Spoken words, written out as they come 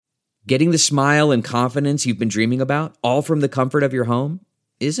Getting the smile and confidence you've been dreaming about, all from the comfort of your home,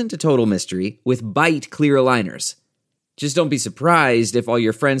 isn't a total mystery with Bite clear aligners. Just don't be surprised if all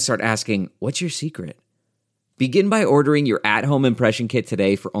your friends start asking, "What's your secret?" Begin by ordering your at-home impression kit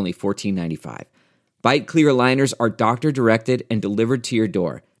today for only $14.95. Bite clear aligners are doctor-directed and delivered to your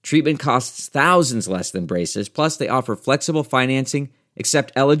door. Treatment costs thousands less than braces, plus they offer flexible financing,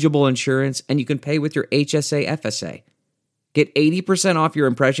 accept eligible insurance, and you can pay with your HSA FSA. Get 80% off your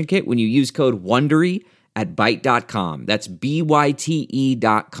impression kit when you use code WONDERY at Byte.com. That's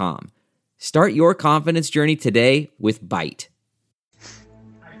BYTE.com. Start your confidence journey today with Byte.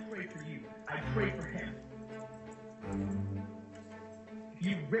 I pray for you. I pray for him.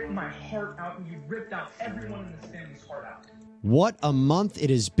 You ripped my heart out, and you ripped out everyone in this family's heart out. What a month it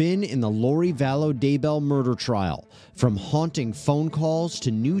has been in the Lori Vallow Daybell murder trial. From haunting phone calls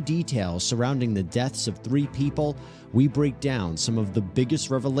to new details surrounding the deaths of 3 people, we break down some of the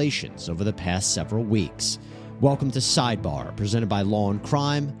biggest revelations over the past several weeks. Welcome to Sidebar, presented by Law and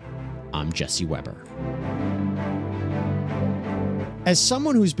Crime. I'm Jesse Weber. As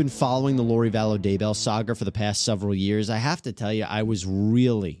someone who's been following the Lori Vallow Daybell saga for the past several years, I have to tell you I was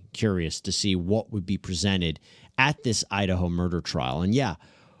really curious to see what would be presented at this Idaho murder trial. And yeah,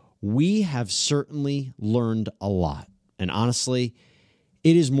 we have certainly learned a lot. And honestly,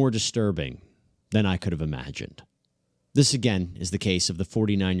 it is more disturbing than I could have imagined. This, again, is the case of the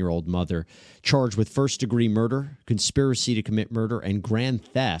 49-year-old mother charged with first-degree murder, conspiracy to commit murder, and grand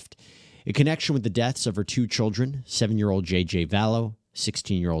theft in connection with the deaths of her 2 children, 7-year-old J.J. Vallow,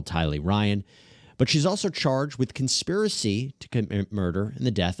 16-year-old Tylee Ryan. But she's also charged with conspiracy to commit murder in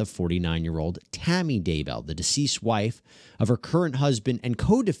the death of 49-year-old Tammy Daybell, the deceased wife of her current husband and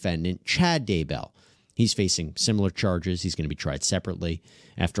co-defendant, Chad Daybell. He's facing similar charges. He's going to be tried separately.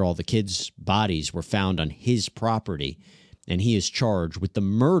 After all, the kids' bodies were found on his property, and he is charged with the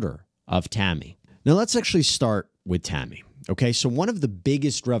murder of Tammy. Now, let's actually start with Tammy. Okay, so one of the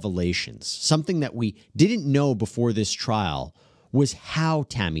biggest revelations, something that we didn't know before this trial, was how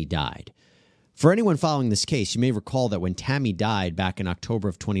Tammy died. For anyone following this case, you may recall that when Tammy died back in October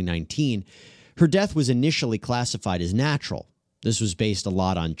of 2019, her death was initially classified as natural. This was based a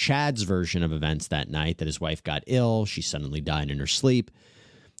lot on Chad's version of events that night, that his wife got ill, she suddenly died in her sleep.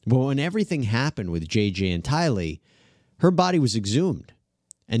 But when everything happened with JJ and Tylee, her body was exhumed.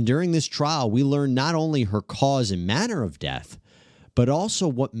 And during this trial, we learned not only her cause and manner of death, but also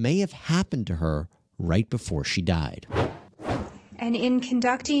what may have happened to her right before she died. And in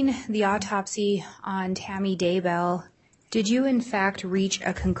conducting the autopsy on Tammy Daybell, did you in fact reach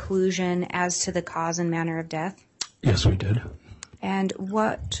a conclusion as to the cause and manner of death? Yes, we did. And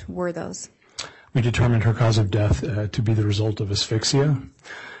what were those? We determined her cause of death to be the result of asphyxia,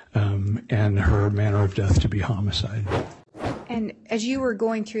 and her manner of death to be homicide. And as you were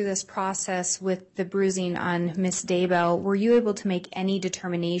going through this process with the bruising on Miss Daybell, were you able to make any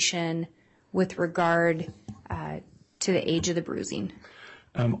determination with regard to the age of the bruising?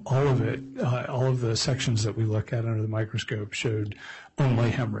 All of it, all of the sections that we look at under the microscope showed only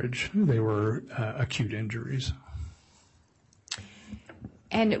hemorrhage. They were acute injuries.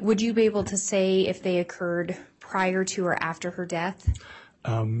 And would you be able to say if they occurred prior to or after her death?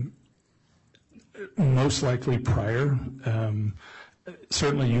 Most likely prior.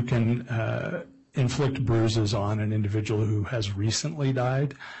 Certainly you can inflict bruises on an individual who has recently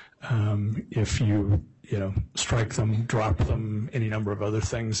died if you strike them, drop them, any number of other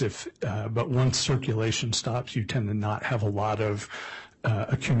things. But once circulation stops, you tend to not have a lot of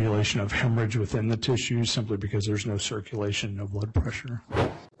accumulation of hemorrhage within the tissue simply because there's no circulation, no blood pressure.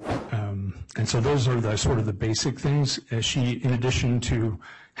 And so those are the sort of the basic things. She, in addition to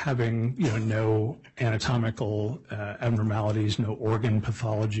having no anatomical abnormalities, no organ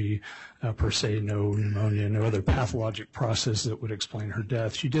pathology per se, no pneumonia, no other pathologic process that would explain her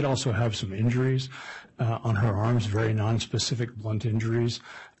death, she did also have some injuries on her arms, very nonspecific blunt injuries,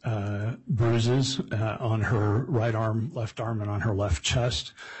 bruises on her right arm, left arm, and on her left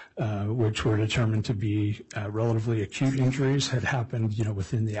chest, which were determined to be relatively acute injuries, had happened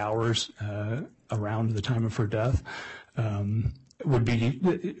within the hours around the time of her death. Would be,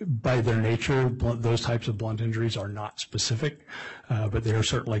 by their nature, those types of blunt injuries are not specific, but they are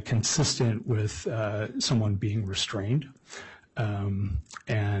certainly consistent with someone being restrained,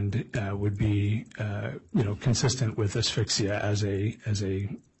 and would be, consistent with asphyxia as a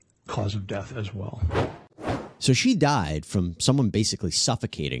cause of death as well. So she died from someone basically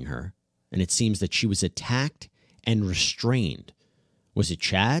suffocating her, and it seems that she was attacked and restrained. Was it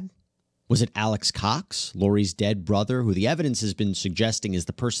Chad? Was it Alex Cox, Lori's dead brother, who the evidence has been suggesting is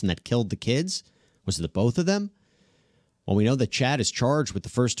the person that killed the kids? Was it the both of them? Well, we know that Chad is charged with the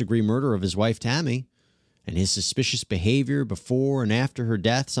first-degree murder of his wife, Tammy, and his suspicious behavior before and after her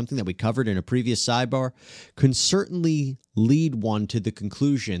death, something that we covered in a previous sidebar, can certainly lead one to the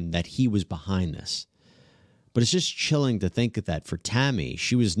conclusion that he was behind this. But it's just chilling to think of that for Tammy.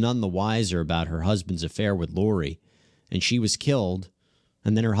 She was none the wiser about her husband's affair with Lori, and she was killed,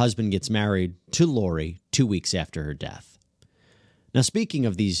 and then her husband gets married to Lori 2 weeks after her death. Now, speaking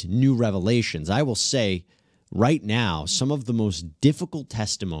of these new revelations, I will say right now, some of the most difficult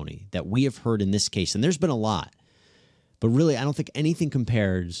testimony that we have heard in this case, and there's been a lot, but really I don't think anything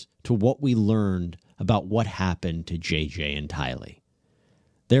compares to what we learned about what happened to JJ and Tylee.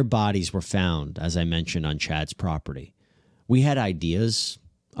 Their bodies were found, as I mentioned, on Chad's property. We had ideas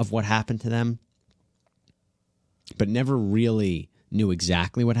of what happened to them, but never really knew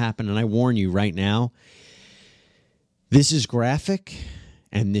exactly what happened. And I warn you right now, this is graphic,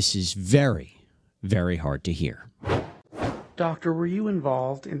 and this is very, very hard to hear. Doctor, were you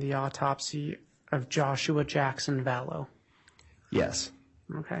involved in the autopsy of Joshua Jackson Vallow? Yes.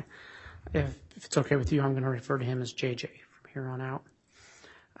 Okay. If it's okay with you, I'm going to refer to him as JJ from here on out.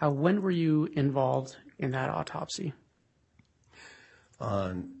 When were you involved in that autopsy?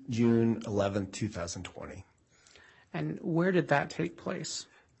 On June 11, 2020. And where did that take place?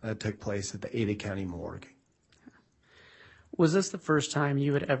 That took place at the Ada County Morgue. Was this the first time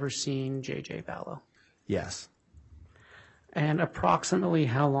you had ever seen JJ Vallow? Yes. And approximately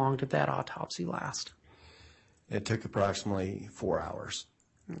how long did that autopsy last? It took approximately 4 hours.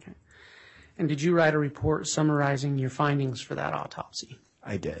 Okay. And did you write a report summarizing your findings for that autopsy?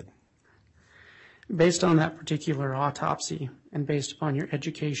 I did. Based on that particular autopsy and based upon your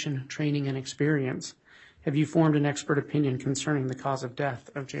education, training, and experience, have you formed an expert opinion concerning the cause of death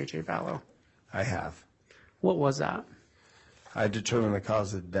of JJ Vallow? I have. What was that? I determined the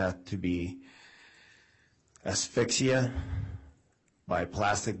cause of death to be asphyxia by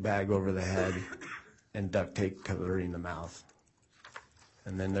plastic bag over the head and duct tape covering the mouth.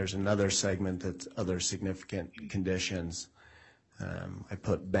 And then there's another segment that's other significant conditions. I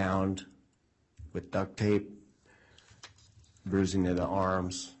put bound with duct tape, bruising of the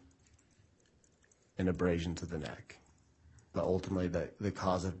arms, and abrasion to the neck. But ultimately, the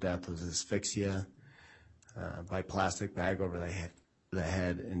cause of death was asphyxia by plastic bag over the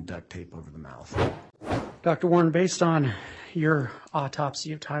head and duct tape over the mouth. Dr. Warren, based on your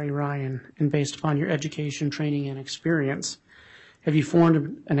autopsy of Tylee Ryan and based upon your education, training, and experience, have you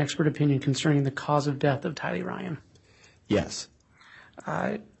formed an expert opinion concerning the cause of death of Tylee Ryan? Yes.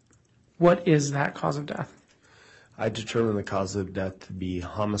 What is that cause of death? I determined the cause of death to be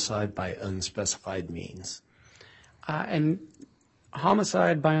homicide by unspecified means. And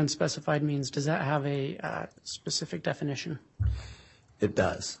homicide by unspecified means, does that have a specific definition? It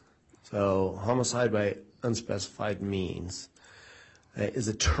does. So homicide by unspecified means is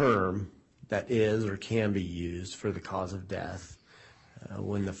a term that is or can be used for the cause of death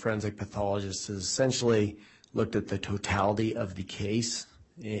when the forensic pathologist has essentially looked at the totality of the case,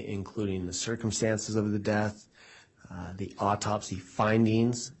 including the circumstances of the death, the autopsy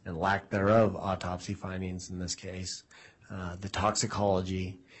findings and lack thereof autopsy findings in this case, the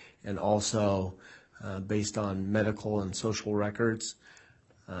toxicology, and also based on medical and social records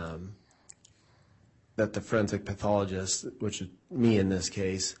that the forensic pathologist, which is me in this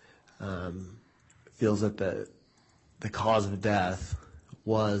case, feels that the cause of death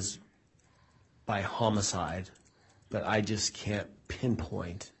was by homicide, but I just can't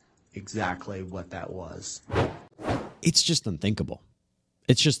pinpoint exactly what that was. It's just unthinkable.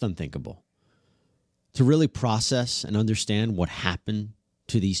 It's just unthinkable. To really process and understand what happened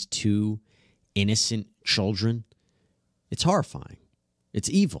to these two innocent children, it's horrifying. It's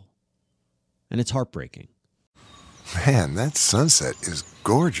evil. And it's heartbreaking. Man, that sunset is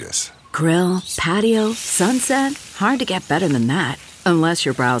gorgeous. Grill, patio, sunset. Hard to get better than that. Unless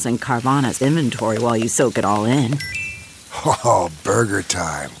you're browsing Carvana's inventory while you soak it all in. Oh, burger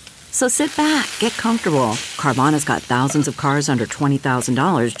time. So sit back, get comfortable. Carvana's got thousands of cars under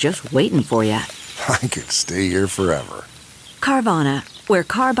 $20,000 just waiting for you. I could stay here forever. Carvana, where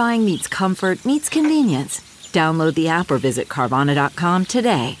car buying meets comfort meets convenience. Download the app or visit Carvana.com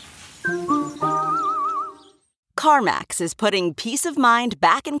today. CarMax is putting peace of mind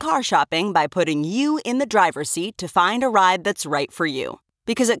back in car shopping by putting you in the driver's seat to find a ride that's right for you.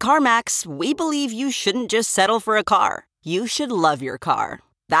 Because at CarMax, we believe you shouldn't just settle for a car. You should love your car.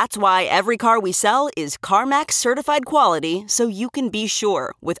 That's why every car we sell is CarMax certified quality, so you can be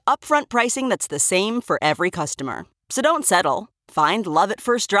sure with upfront pricing that's the same for every customer. So don't settle. Find love at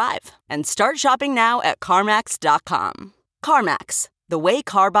first drive and start shopping now at CarMax.com. CarMax, the way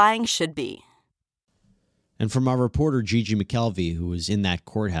car buying should be. And from our reporter, Gigi McKelvey, who was in that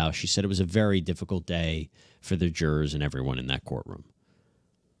courthouse, she said it was a very difficult day for the jurors and everyone in that courtroom.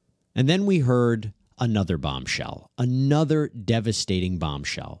 And then we heard another bombshell, another devastating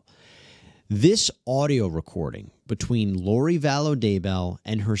bombshell. This audio recording between Lori Vallow Daybell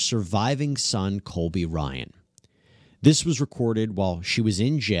and her surviving son, Colby Ryan. This was recorded while she was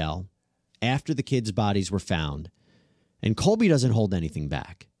in jail after the kids' bodies were found. And Colby doesn't hold anything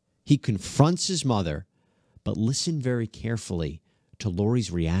back. He confronts his mother, but listen very carefully to Lori's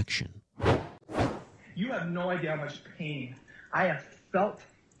reaction. You have no idea how much pain I have felt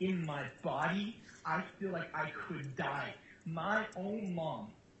in my body. I feel like I could die. My own mom,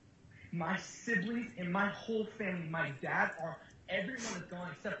 my siblings, and my whole family, my dad, everyone is gone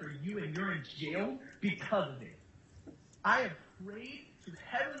except for you, and you're in jail because of it. I have prayed to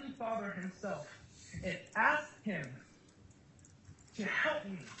Heavenly Father himself and asked him to help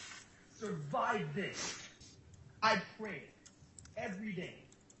me survive this. I pray every day.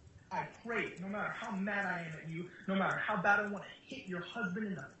 I pray no matter how mad I am at you, no matter how bad I want to hit your husband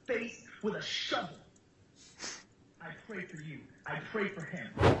in the face with a shovel. I pray for you. I pray for him.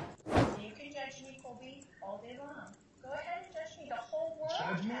 You can judge me, Colby, all day long. Go ahead and judge me. The whole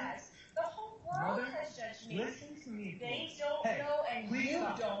world has. The whole world has judged me. Listen to me. They don't know, and you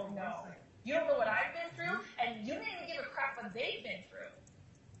don't know. You don't know what I've been through, and you don't even give a crap what they've been through.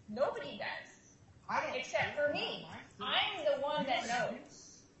 Nobody does. Except for me. I'm the one that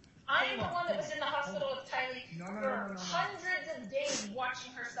knows. I'm the one that was in the hospital with Tylee for hundreds of days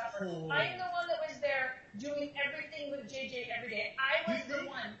watching her suffer. I'm the one that was there doing everything with JJ every day. I was the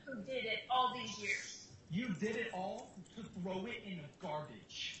one who did it all these years. You did it all to throw it in the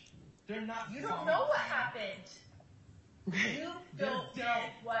garbage. They're not. You don't know what happened. You don't know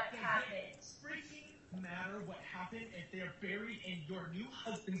what happened. Freaking matter what happened if they're buried in your new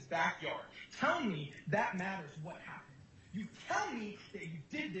husband's backyard. Tell me that matters what happened. You tell me that you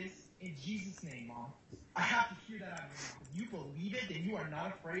did this in Jesus' name, Mom. I have to hear that out of your mouth. If you believe it, then you are not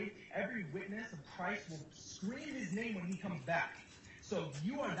afraid. Every witness of Christ will scream his name when he comes back. So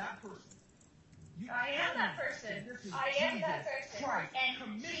you are that person. I am that person. I am that person. Christ,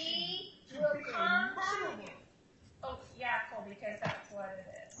 and he will come to you. Oh, yeah, Colby, because that's what it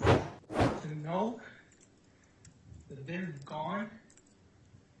is. To know that they're gone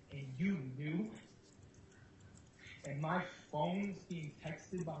and you knew, and my phone's being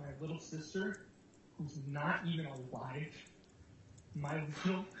texted by my little sister who's not even alive, my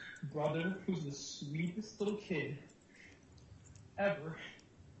little brother who's the sweetest little kid ever.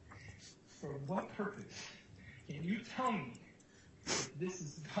 For what purpose? Can you tell me if this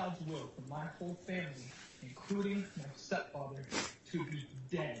is God's will for my whole family, including my stepfather, to be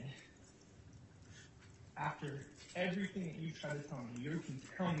dead? After everything that you try to tell me, you can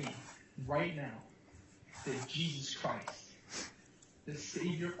tell me right now that Jesus Christ, the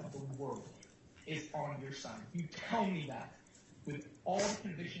Savior of the world, is on your side. You tell me that with all the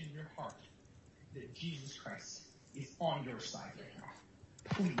conviction in your heart that Jesus Christ is on your side right now.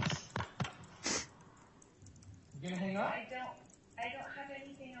 Please. You gonna hang up? I don't have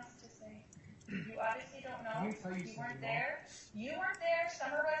anything else to say. You obviously don't know. Let me tell you You weren't something, there. You weren't there.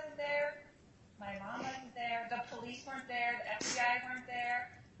 Summer wasn't there. My mom wasn't there. The police weren't there. The FBI weren't there.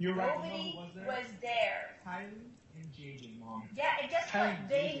 You're right. Nobody was was there. Tylee and JJ, Mom. Yeah, and guess what?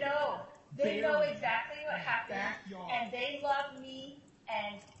 They know. They know exactly what happened. Backyard. And they love me.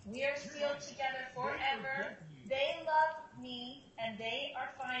 And we are still together forever. They love me. And they are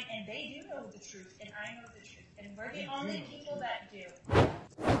fine. And they do know the truth. And I know the truth. And we're the only people that do.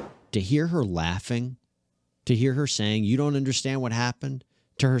 To hear her laughing, to hear her saying, you don't understand what happened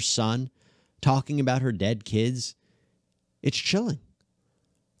to her son, talking about her dead kids, it's chilling.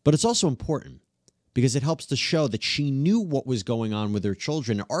 But it's also important because it helps to show that she knew what was going on with her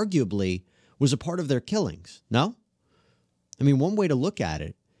children, and arguably was a part of their killings. No? I mean, one way to look at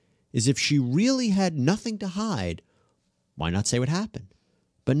it is if she really had nothing to hide, why not say what happened?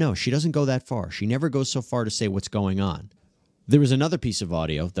 But no, she doesn't go that far. She never goes so far to say what's going on. There was another piece of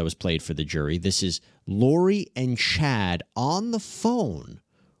audio that was played for the jury. This is Lori and Chad on the phone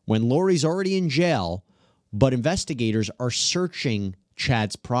when Lori's already in jail, but investigators are searching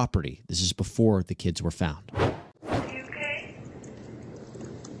Chad's property. This is before the kids were found. Are you okay?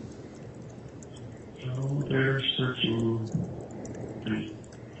 So they're searching the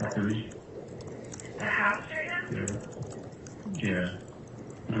property. The house right now? Yeah.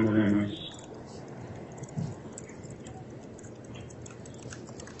 One of them is.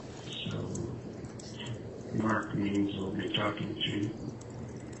 So Mark means we'll be talking to you.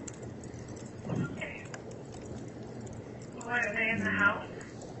 Okay. What, are they in the house?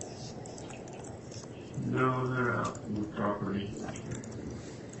 No, No, they're out in the property.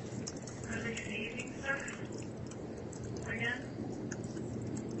 Are they seizing stuff? Again?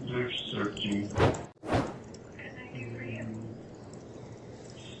 They're searching. What can I do for you?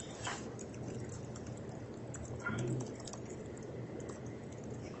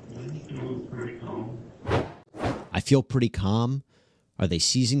 I'm feeling pretty calm. I feel pretty calm. Are they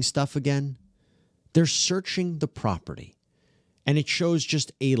seizing stuff again? They're searching the property. And it shows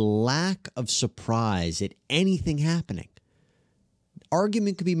just a lack of surprise at anything happening.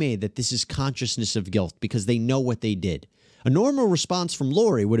 Argument could be made that this is consciousness of guilt because they know what they did. A normal response from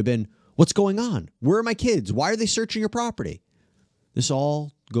Lori would have been, what's going on? Where are my kids? Why are they searching your property? This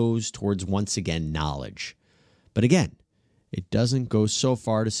all goes towards, once again, knowledge. But again, it doesn't go so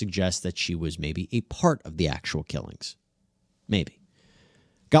far to suggest that she was maybe a part of the actual killings. Maybe.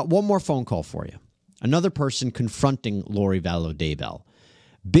 Got one more phone call for you. Another person confronting Lori Vallow Daybell.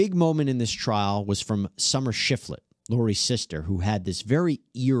 Big moment in this trial was from Summer Shiflett, Lori's sister, who had this very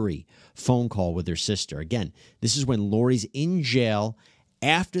eerie phone call with her sister. Again, this is when Lori's in jail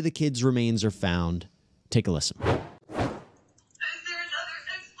after the kids' remains are found. Take a listen. Is there another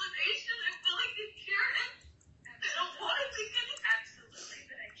explanation? I'm willing to hear it. I don't want to think of it. Absolutely,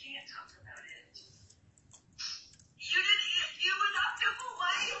 but I can't talk about it. You went off to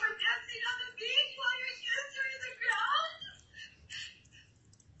Hawaii and were dancing on the beach while your kids are in the ground?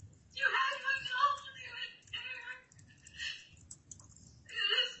 You had to have told me right there. I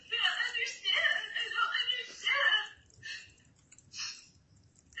just can't understand. I don't understand.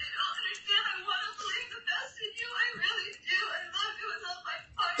 I don't understand. I want to believe the best in you. I really do. I love you with all my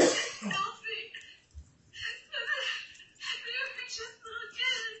heart. It kills me. But you're just little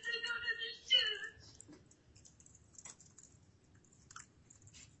kids. I don't understand.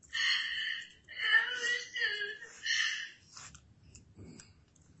 I don't understand.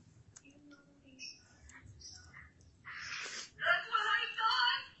 That's what I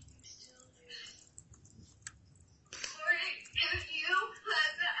thought. Lori, if you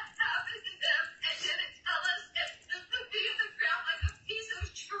let that happen to them and didn't tell us it would be in the ground like a piece of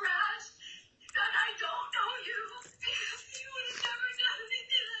trash, then I don't know you. Because you would have never done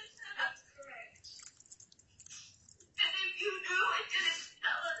anything like that. That's correct. And if you knew and didn't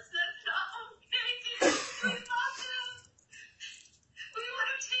tell us, that's not okay, dear. We love them. We would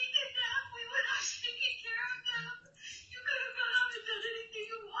have taken them. We would have taken care of them. You could have gone out and done anything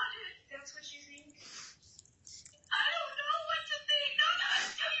you wanted. That's what you think? I don't know what to think. No,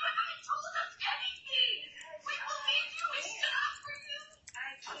 you haven't told us anything. We believe you. We stood up for you.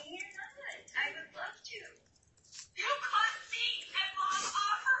 I cannot. I would love to. You caught me and Mom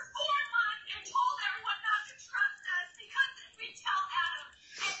off for 4 months and told everyone not to trust us because we tell Adam.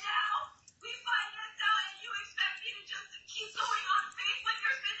 And now we find this out and you expect me to just keep going on faith when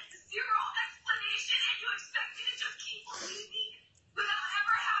there's been zero explanation and you expect me to just keep believing without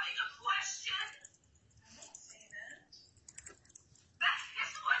ever having a question? I don't say that. That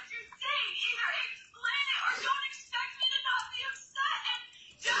is what you're saying. Either explain it or don't expect me to not be upset and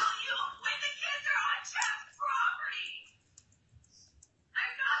tell you when the kids are on Chad's property.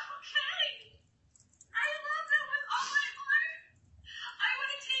 I'm not okay. I love them with all my heart. I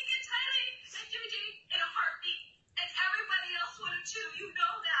would have taken Tylee and JJ in a heartbeat, and everybody else would have too. You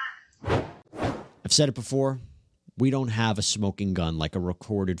know that. I've said it before. We don't have a smoking gun like a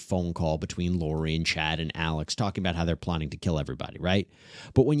recorded phone call between Lori and Chad and Alex talking about how they're planning to kill everybody, right?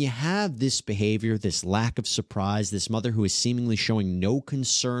 But when you have this behavior, this lack of surprise, this mother who is seemingly showing no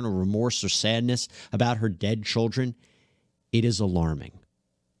concern or remorse or sadness about her dead children, it is alarming.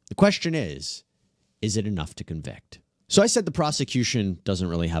 The question is it enough to convict? So I said the prosecution doesn't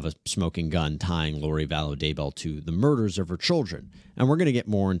really have a smoking gun tying Lori Vallow Daybell to the murders of her children. And we're going to get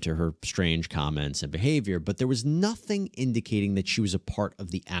more into her strange comments and behavior, but there was nothing indicating that she was a part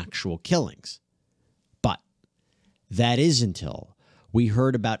of the actual killings. But that is until we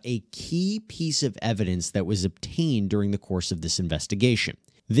heard about a key piece of evidence that was obtained during the course of this investigation.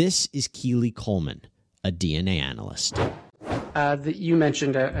 This is Keely Coleman, a DNA analyst. You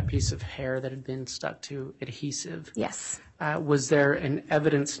mentioned a piece of hair that had been stuck to adhesive. Yes. Was there an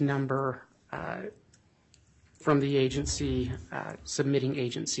evidence number from the agency, submitting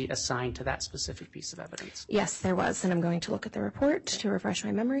agency, assigned to that specific piece of evidence? Yes, there was, and I'm going to look at the report to refresh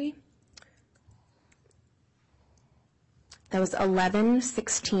my memory. That was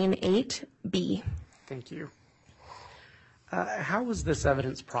 11-16-8B. Thank you. How was this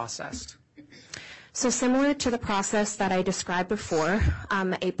evidence processed? So similar to the process that I described before,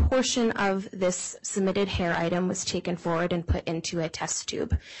 a portion of this submitted hair item was taken forward and put into a test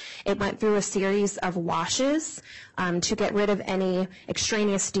tube. It went through a series of washes to get rid of any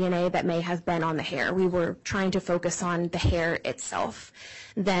extraneous DNA that may have been on the hair. We were trying to focus on the hair itself.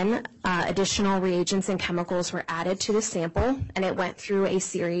 Then additional reagents and chemicals were added to the sample, and it went through a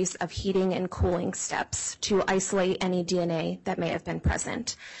series of heating and cooling steps to isolate any DNA that may have been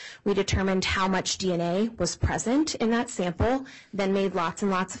present. We determined how much DNA was present in that sample, then made lots and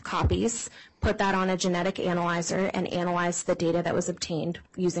lots of copies, put that on a genetic analyzer, and analyzed the data that was obtained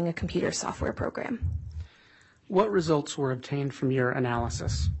using a computer software program. What results were obtained from your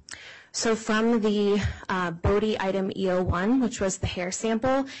analysis? So from the Bodie item E01, which was the hair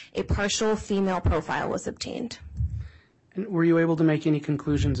sample, a partial female profile was obtained. And were you able to make any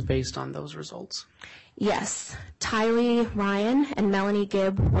conclusions based on those results? Yes. Tylee Ryan and Melanie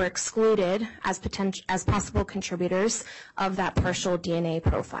Gibb were excluded as possible contributors of that partial DNA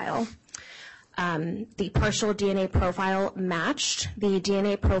profile. The partial DNA profile matched the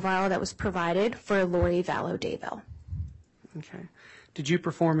DNA profile that was provided for Lori Vallow Daybell. Okay. Did you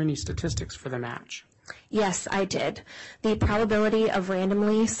perform any statistics for the match? Yes, I did. The probability of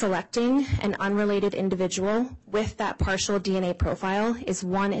randomly selecting an unrelated individual with that partial DNA profile is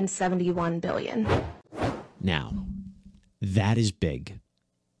 1 in 71 billion. Now, that is big.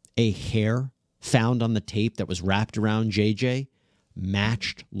 A hair found on the tape that was wrapped around JJ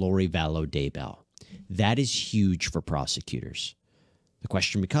matched Lori Vallow Daybell. That is huge for prosecutors. The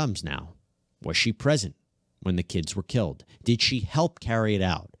question becomes now, was she present when the kids were killed? Did she help carry it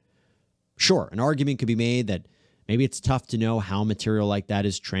out? Sure, an argument could be made that maybe it's tough to know how material like that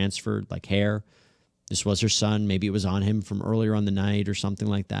is transferred, like hair. This was her son. Maybe it was on him from earlier on the night or something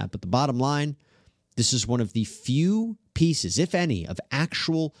like that. But the bottom line, this is one of the few pieces, if any, of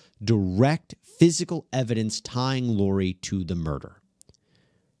actual direct physical evidence tying Lori to the murder.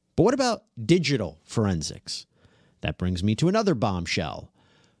 But what about digital forensics? That brings me to another bombshell.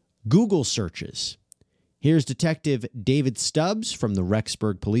 Google searches. Here's Detective David Stubbs from the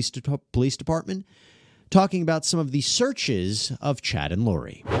Rexburg Police Department talking about some of the searches of Chad and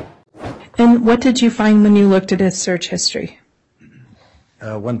Lori. And what did you find when you looked at his search history?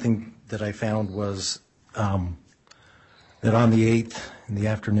 One thing that I found was that on the 8th, in the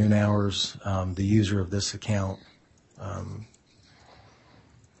afternoon hours, the user of this account, the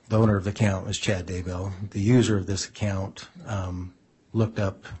owner of the account was Chad Daybell. The user of this account looked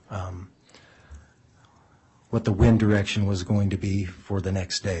up what the wind direction was going to be for the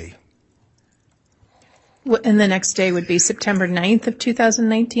next day. And the next day would be September 9th of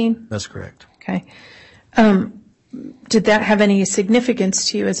 2019? That's correct. Okay. Did that have any significance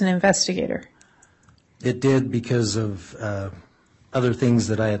to you as an investigator? It did because of other things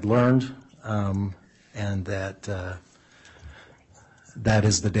that I had learned, and that that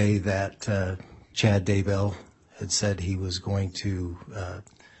is the day that Chad Daybell had said he was going to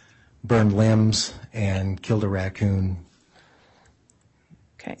burn limbs and killed a raccoon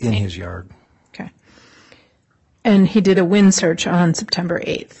in his yard. Okay. And he did a wind search on September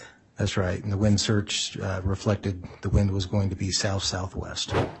 8th. That's right. And the wind search reflected the wind was going to be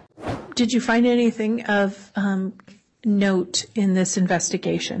south-southwest. Did you find anything of note in this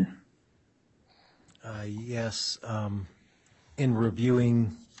investigation? Yes. In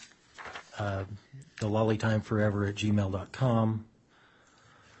reviewing the lollytimeforever@gmail.com,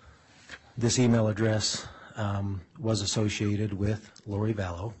 this email address was associated with Lori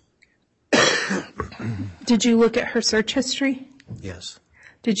Vallow. Did you look at her search history? Yes.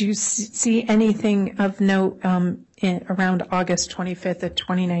 Did you see anything of note around August 25th of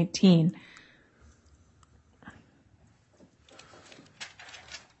 2019?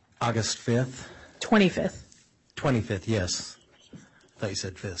 August 5th? 25th. 25th, yes. I thought you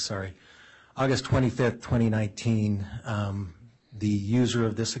said 5th, sorry. August 25th, 2019, the user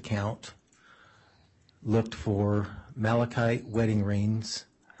of this account looked for malachite wedding rings,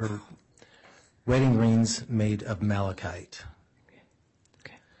 or wedding rings made of malachite.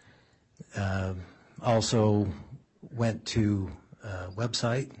 Okay. Also went to a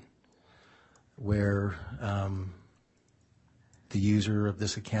website where the user of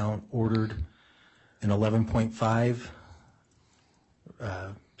this account ordered an 11.5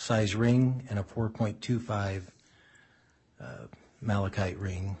 size ring and a 4.25 malachite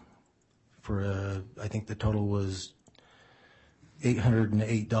ring for I think the total was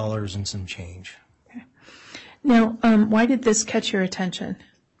 $808 and some change. Okay. Now, why did this catch your attention?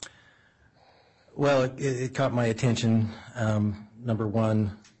 Well, it caught my attention. Number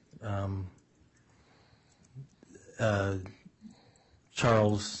one,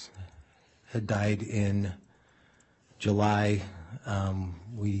 Charles had died in July.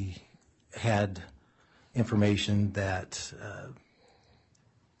 We had information that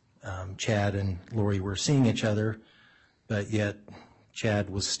Chad and Lori were seeing each other, but yet Chad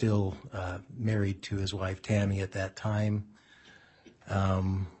was still married to his wife Tammy at that time.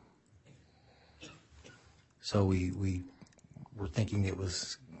 So we were thinking it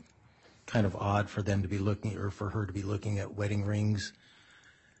was kind of odd for them to be looking, or for her to be looking at wedding rings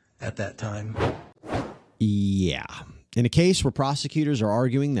at that time. Yeah. In a case where prosecutors are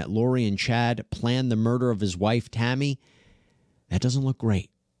arguing that Lori and Chad planned the murder of his wife, Tammy, that doesn't look great.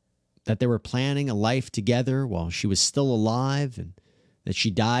 That they were planning a life together while she was still alive, and that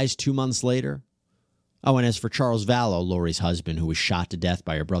she dies 2 months later. Oh, and as for Charles Vallow, Lori's husband, who was shot to death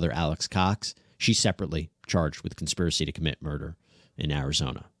by her brother Alex Cox, she's separately charged with conspiracy to commit murder in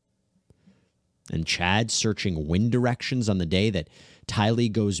Arizona. And Chad searching wind directions on the day that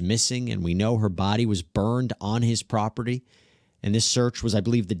Tylee goes missing, and we know her body was burned on his property. And this search was, I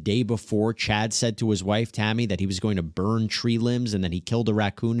believe, the day before Chad said to his wife, Tammy, that he was going to burn tree limbs and that he killed a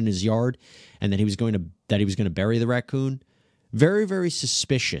raccoon in his yard and that he was going to bury the raccoon. Very, very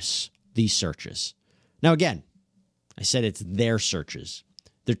suspicious, these searches. Now, again, I said it's their searches.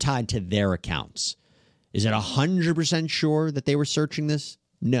 They're tied to their accounts. Is it 100% sure that they were searching this?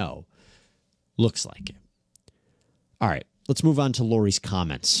 No. Looks like it. All right, let's move on to Lori's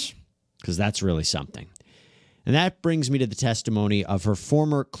comments, because that's really something. And that brings me to the testimony of her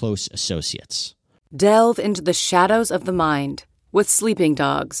former close associates. Delve into the shadows of the mind with Sleeping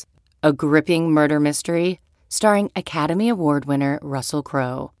Dogs, a gripping murder mystery starring Academy Award winner Russell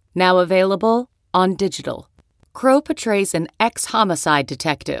Crowe. Now available on digital. Crowe portrays an ex-homicide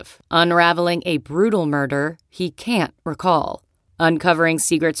detective, unraveling a brutal murder he can't recall. Uncovering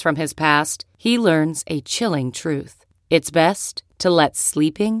secrets from his past, he learns a chilling truth. It's best to let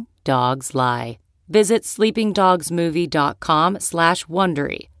sleeping dogs lie. Visit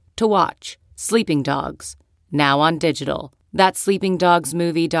sleepingdogsmovie.com/Wondery to watch Sleeping Dogs, now on digital. That's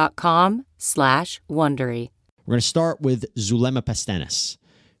sleepingdogsmovie.com/Wondery. We're going to start with Zulema Pastenes.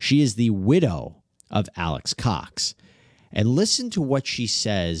 She is the widow of Alex Cox. And listen to what she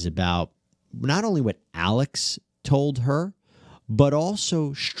says about not only what Alex told her, but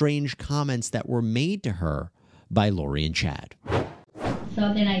also strange comments that were made to her by Lori and Chad.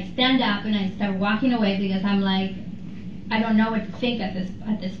 So then I stand up and I start walking away because I'm like, I don't know what to think at this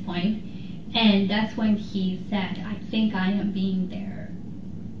point. And that's when he said, I think I am being their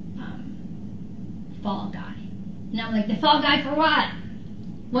fall guy. And I'm like, the fall guy for what?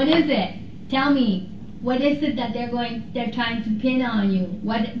 What is it? Tell me. What is it that they're trying to pin on you?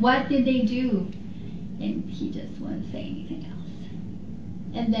 What did they do? And he just wouldn't say anything else.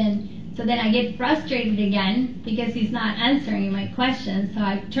 And then I get frustrated again because he's not answering my questions. So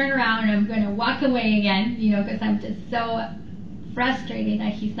I turn around and I'm going to walk away again, because I'm just so frustrated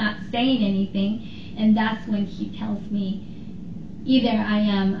that he's not saying anything. And that's when he tells me either I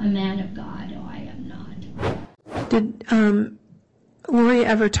am a man of God or I am not. Did Lori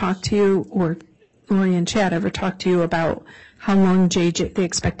ever talk to you, or Lori and Chad ever talk to you about how long they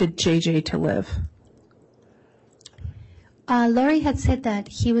expected JJ to live? Lori had said that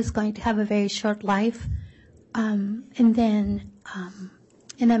he was going to have a very short life. And then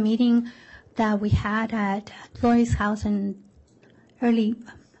in a meeting that we had at Lori's house in early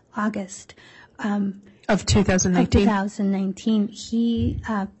August of 2019,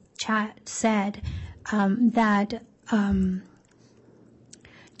 Chad said that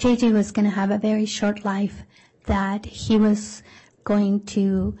JJ was going to have a very short life, that he was going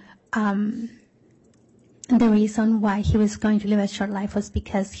to... the reason why he was going to live a short life was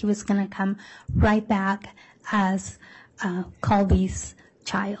because he was going to come right back as Colby's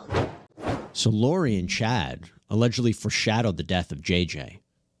child. So Lori and Chad allegedly foreshadowed the death of JJ.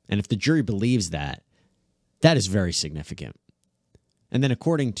 And if the jury believes that, that is very significant. And then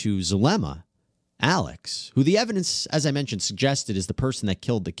according to Zulema, Alex, who the evidence, as I mentioned, suggested is the person that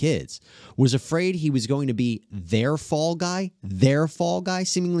killed the kids, was afraid he was going to be their fall guy,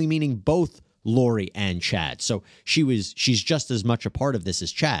 seemingly meaning both Lori and Chad. So she's just as much a part of this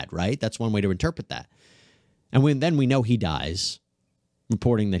as Chad, right? That's one way to interpret that. And then we know he dies,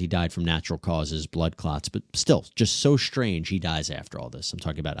 reporting that he died from natural causes, blood clots, but still, just so strange he dies after all this. I'm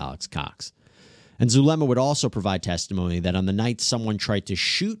talking about Alex Cox. And Zulema would also provide testimony that on the night someone tried to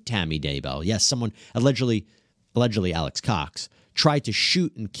shoot Tammy Daybell, yes, someone, allegedly Alex Cox, tried to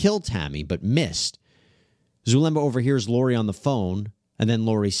shoot and kill Tammy but missed. Zulema overhears Lori on the phone, and then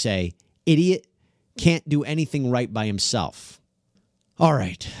Lori say, "Idiot, can't do anything right by himself." All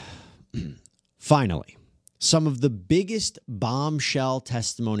right. Finally, Some of the biggest bombshell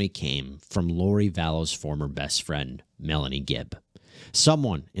testimony came from Lori Vallow's former best friend, Melanie Gibb,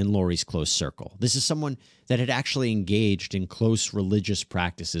 someone in Lori's close circle. This is someone that had actually engaged in close religious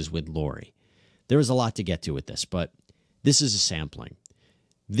practices with Lori. There was a lot to get to with this, but this is a sampling.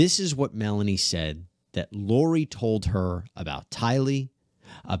 This is what Melanie said that Lori told her about Tylee,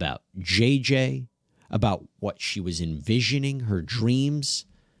 about JJ, about what she was envisioning, her dreams.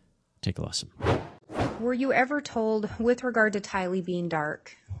 Take a listen. Were you ever told, with regard to Tylee being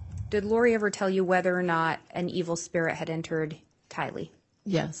dark, did Lori ever tell you whether or not an evil spirit had entered Tylee?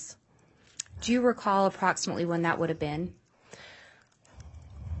 Yes. Do you recall approximately when that would have been?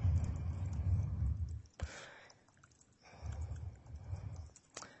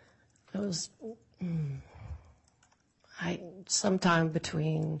 It was sometime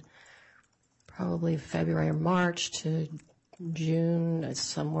between probably February or March to June,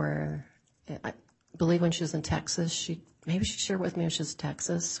 somewhere. I believe when she was in Texas, maybe she shared with me when she was in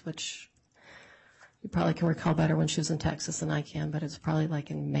Texas, which you probably can recall better when she was in Texas than I can, but it's probably like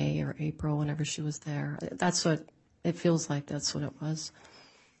in May or April whenever she was there. That's what it feels like. That's what it was.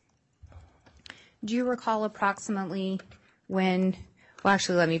 Do you recall approximately when, well,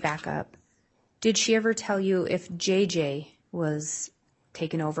 actually, let me back up. Did she ever tell you if JJ was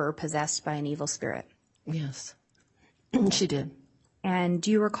taken over or possessed by an evil spirit? Yes, she did. And do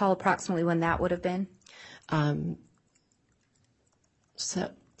you recall approximately when that would have been?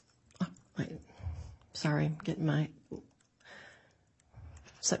 Sorry, getting my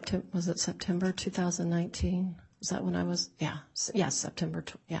September. Was it September 2019? Is that when I was? Yeah, September.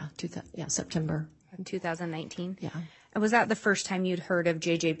 September. In 2019? Yeah. And was that the first time you'd heard of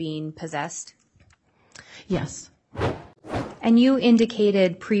JJ being possessed? Yes. And you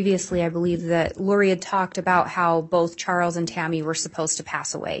indicated previously, I believe, that Lori had talked about how both Charles and Tammy were supposed to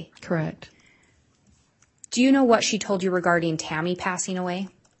pass away. Correct. Do you know what she told you regarding Tammy passing away?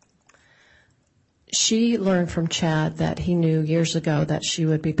 She learned from Chad that he knew years ago that she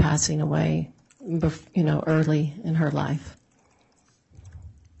would be passing away, early in her life.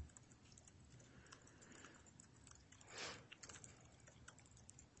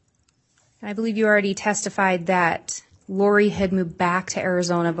 I believe you already testified that Lori had moved back to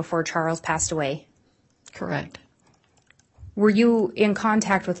Arizona before Charles passed away. Correct. Were you in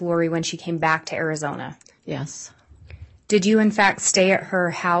contact with Lori when she came back to Arizona? Yes. Did you, in fact, stay at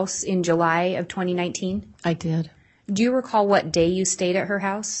her house in July of 2019? I did. Do you recall what day you stayed at her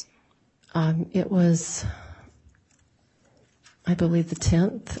house? It was, I believe, the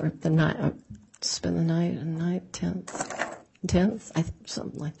 10th or the night. Spend the night and night 10th,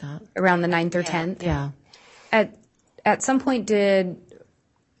 something like that. Around the 9th or 10th? Yeah. At some point,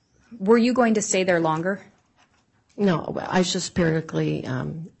 were you going to stay there longer? No, I just periodically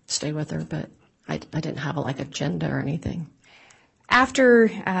stayed with her, but I didn't have a agenda or anything.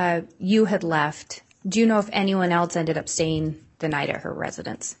 After you had left, do you know if anyone else ended up staying the night at her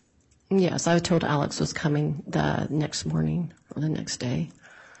residence? Yes, I was told Alex was coming the next morning or the next day.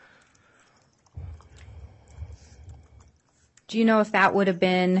 Do you know if that would have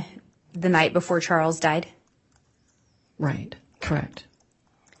been the night before Charles died? Right, correct.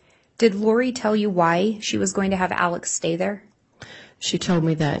 Did Lori tell you why she was going to have Alex stay there? She told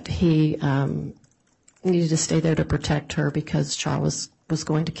me that he needed to stay there to protect her because Charles was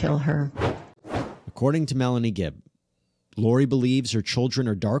going to kill her. According to Melanie Gibb, Lori believes her children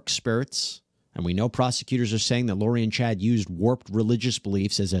are dark spirits, and we know prosecutors are saying that Lori and Chad used warped religious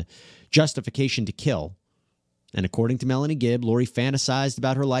beliefs as a justification to kill. And according to Melanie Gibb, Lori fantasized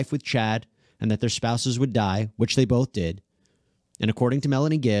about her life with Chad and that their spouses would die, which they both did. And according to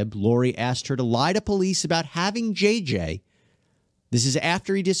Melanie Gibb, Lori asked her to lie to police about having JJ. This is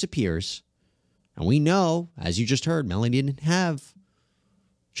after he disappears. And we know, as you just heard, Melanie didn't have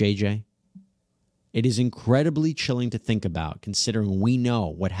JJ. It is incredibly chilling to think about, considering we know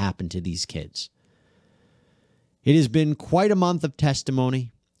what happened to these kids. It has been quite a month of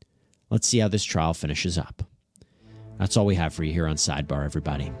testimony. Let's see how this trial finishes up. That's all we have for you here on Sidebar,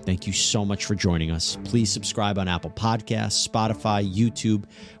 everybody. Thank you so much for joining us. Please subscribe on Apple Podcasts, Spotify, YouTube,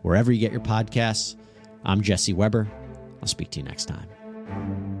 wherever you get your podcasts. I'm Jesse Weber. I'll speak to you next time.